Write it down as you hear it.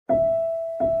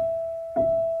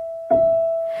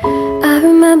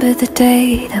remember the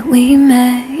day that we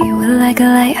met. You were like a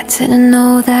light I didn't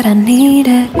know that I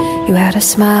needed. You had a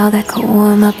smile that could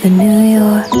warm up the New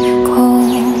York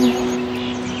cold.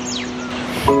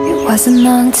 It wasn't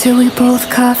long till we both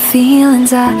caught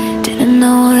feelings. I didn't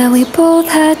know that we both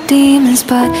had demons,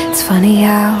 but it's funny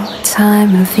how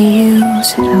time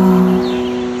reveals it all.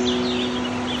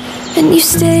 And you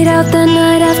stayed out that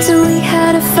night after we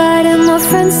had a fight, and my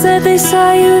friends said they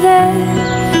saw you there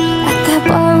at that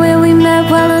bar where we met.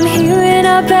 While I'm here in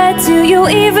our bed, do you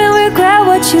even regret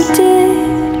what you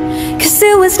did? Cause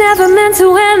it was never meant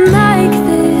to end like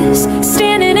this,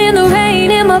 standing in the rain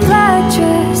in my black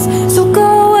dress. So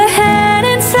go ahead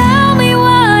and tell me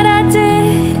what I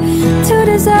did to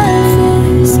deserve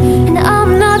this. And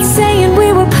I'm not saying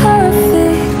we were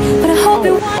perfect, but I hope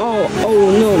it was. Oh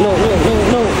no no no no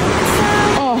no.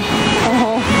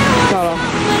 到了，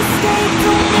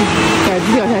改子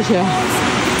掉下去了。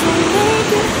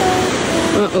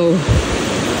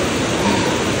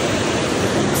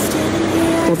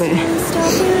宝贝，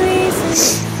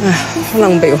哎，好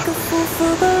狼狈哦！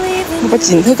我把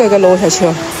镜头给落下去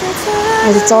了，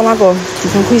我得找哪个地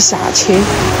方可以下去。哎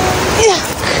呀，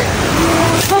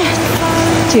哎，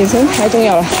健身太重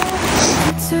要了。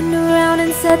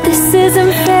 Said this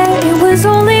isn't fair. It was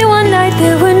only one night,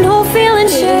 there were no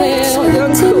feelings shared. So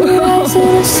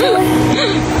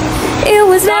it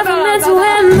was never meant to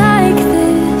end like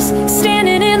this,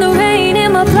 standing in the rain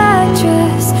in my black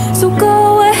dress. So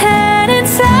go ahead and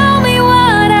tell me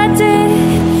what I did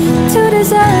to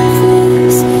deserve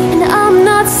this. And I'm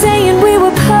not saying we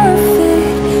were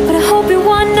perfect, but I hope your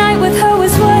one night with her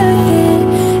was worth it.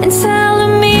 And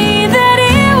telling me that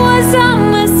it was a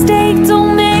mistake,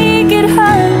 don't make it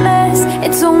hurt less.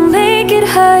 It don't make it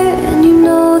hurt. And you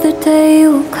know the day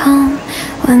will come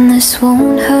when this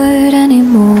won't hurt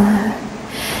anymore,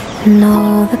 and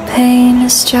all the pain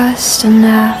is just an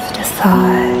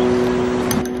afterthought.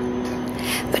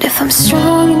 But if I'm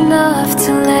strong enough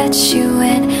to let you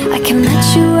in, I can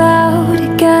let you out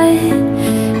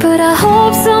again. But I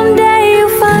hope someday you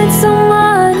find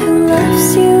someone who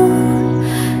loves you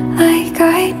like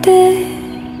I did.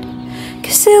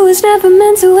 Cause it was never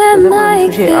meant to end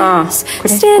like this,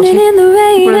 standing in the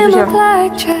rain in my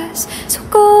black dress. So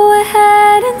go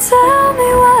ahead and tell me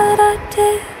what I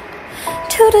did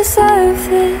to deserve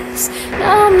this.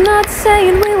 Now I'm not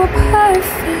saying we were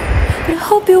perfect, but I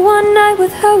hope your one night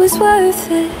with her was worth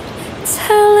it.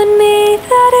 Telling me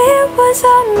that it was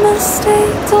a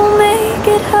mistake, don't make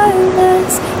it hurt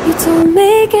less. You don't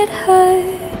make it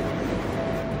hurt.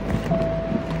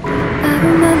 I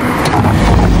remember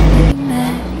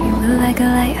like a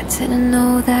light I didn't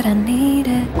know that I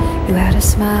needed. You had a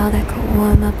smile that could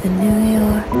warm up the New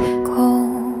York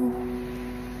cold.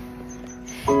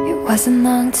 It wasn't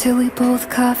long till we both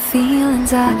caught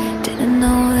feelings. I didn't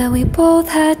know that we both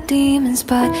had demons,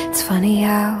 but it's funny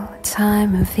how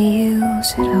time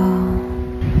reveals it all.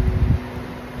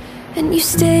 And you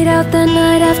stayed out that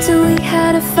night after we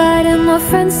had a fight, and my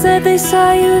friends said they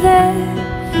saw you there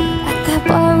that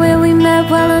bar where we met.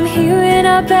 While I'm here in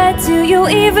our bed, do you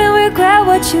even regret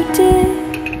what you did?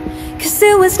 Cause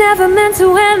it was never meant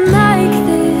to end like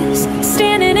this,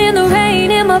 standing in the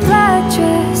rain in my black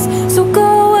dress. So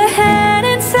go ahead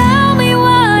and tell me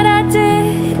what I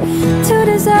did to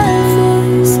deserve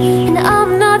this. And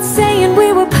I'm not saying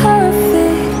we were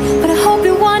perfect, but I hope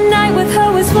your one night with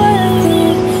her was worth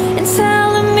it. And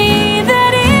telling me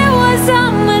that it was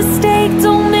a mistake,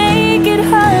 don't make it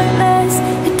hurt less.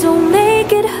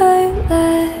 Make it hurt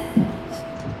less.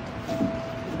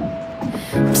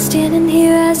 I'm standing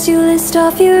here as you list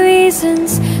off your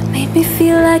reasons. Made me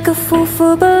feel like a fool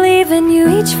for believing. You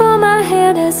reach for my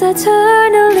hand as I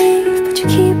turn to leave, but you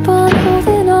keep on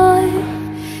holding on.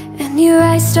 And your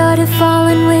eyes started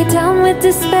falling way down with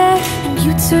despair, and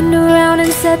you turned around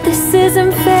and said this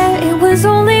isn't fair. It was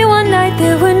only one night,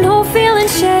 there were no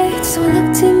feelings shared. So I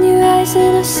looked in your eyes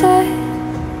and I said,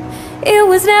 it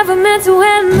was never meant to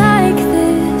end like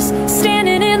this,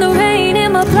 standing in the rain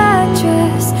in my black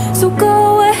dress. So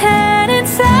go ahead and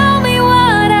tell me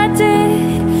what I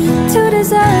did to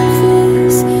deserve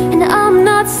this. And I'm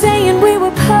not saying we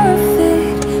were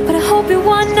perfect, but I hope your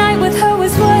one night with her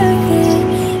was worth it.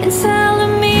 And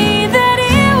telling me that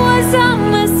it was a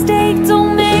mistake,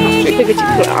 don't make it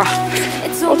hurt.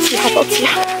 It don't make it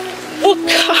hurt. 我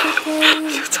靠，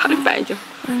差点掰着。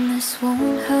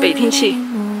北天气。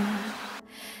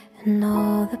 And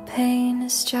all the pain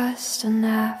is just an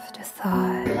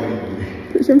afterthought.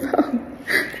 先跑，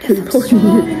很痛。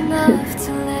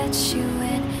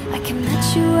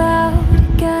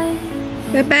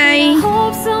拜拜，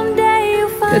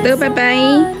豆豆，拜拜。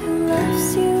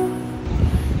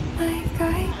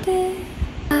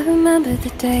remember the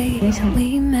day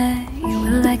we met. You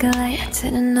were like a light, I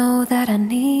didn't know that I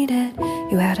needed.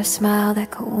 You had a smile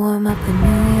that could warm up the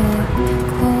New York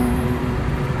cold.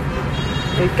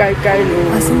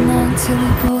 Wasn't long till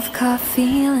we both caught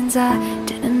feelings. I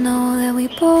didn't know that we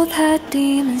both had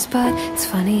demons, but it's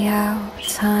funny how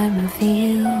time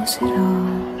reveals it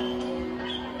all.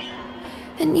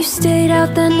 And you stayed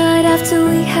out that night after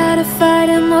we had a fight,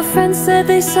 and my friends said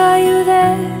they saw you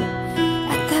there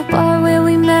at that bar where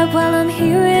we met. While I'm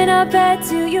here in our bed,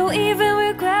 do you even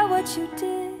regret what you did?